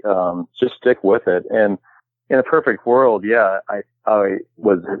be just stick with it. And in a perfect world, yeah, I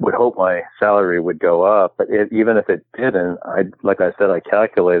would hope my salary would go up. But even if it didn't, like I said, I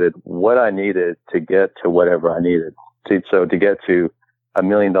calculated what I needed to get to whatever I needed. So to get to $1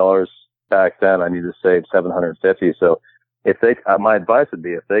 million back then, I needed to save $750. So my advice would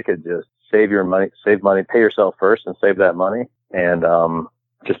be if they could just save money, pay yourself first and save that money, and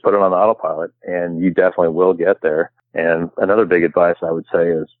just put it on autopilot, and you definitely will get there. And another big advice I would say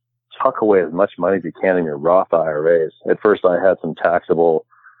is tuck away as much money as you can in your Roth IRAs. At first, I had some taxable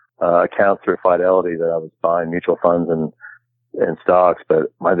accounts through Fidelity that I was buying mutual funds and stocks,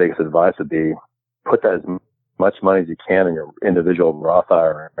 but my biggest advice would be put that as much money as you can in your individual Roth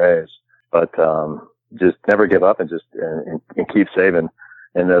IRAs, but just never give up and keep saving.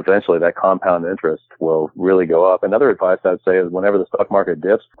 And eventually that compound interest will really go up. Another advice I'd say is whenever the stock market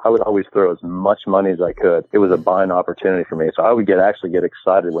dips, I would always throw as much money as I could. It was a buying opportunity for me. So I would actually get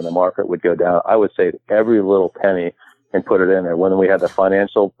excited when the market would go down. I would save every little penny and put it in there. When we had the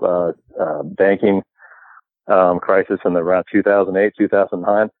financial banking crisis in around 2008,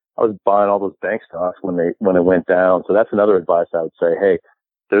 2009, I was buying all those bank stocks when it went down. So that's another advice I would say. Hey,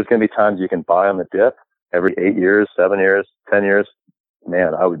 there's going to be times you can buy on the dip every 8 years, 7 years, 10 years.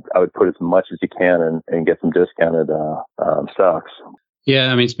 Man, I would put as much as you can and get some discounted stocks.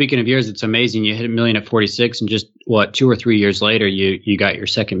 Yeah, I mean, speaking of years, it's amazing. You hit $1 million at 46, and just 2 or 3 years later, you got your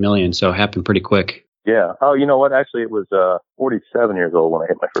second $1 million. So it happened pretty quick. Yeah. Oh, you know what? Actually, it was 47 years old when I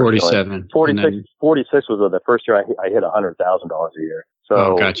hit my first 47. Million. 46 was the first year I hit $100,000 a year.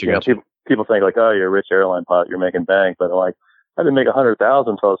 So gotcha. People think like, oh, you're a rich airline pilot, you're making bank, but like I didn't make $100,000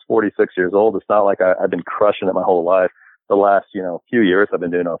 until I was 46 years old. It's not like I've been crushing it my whole life. The last, few years I've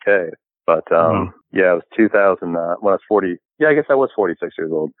been doing okay. But, yeah, it was 2000, when I was 40. Yeah, I guess I was 46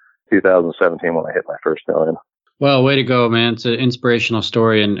 years old, 2017 when I hit my first $1 million. Well, way to go, man. It's an inspirational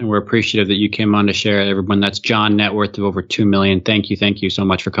story, and we're appreciative that you came on to share it. Everyone, that's John, net worth of over $2 million. Thank you so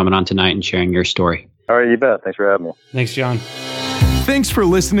much for coming on tonight and sharing your story. All right, you bet. Thanks for having me. Thanks, John. Thanks for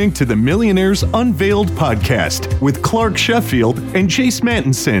listening to the Millionaires Unveiled podcast with Clark Sheffield and Chase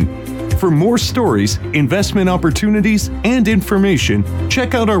Mantenson. For more stories, investment opportunities, and information,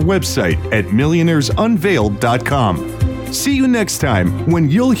 check out our website at millionairesunveiled.com. See you next time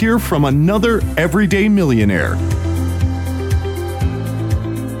when you'll hear from another everyday millionaire.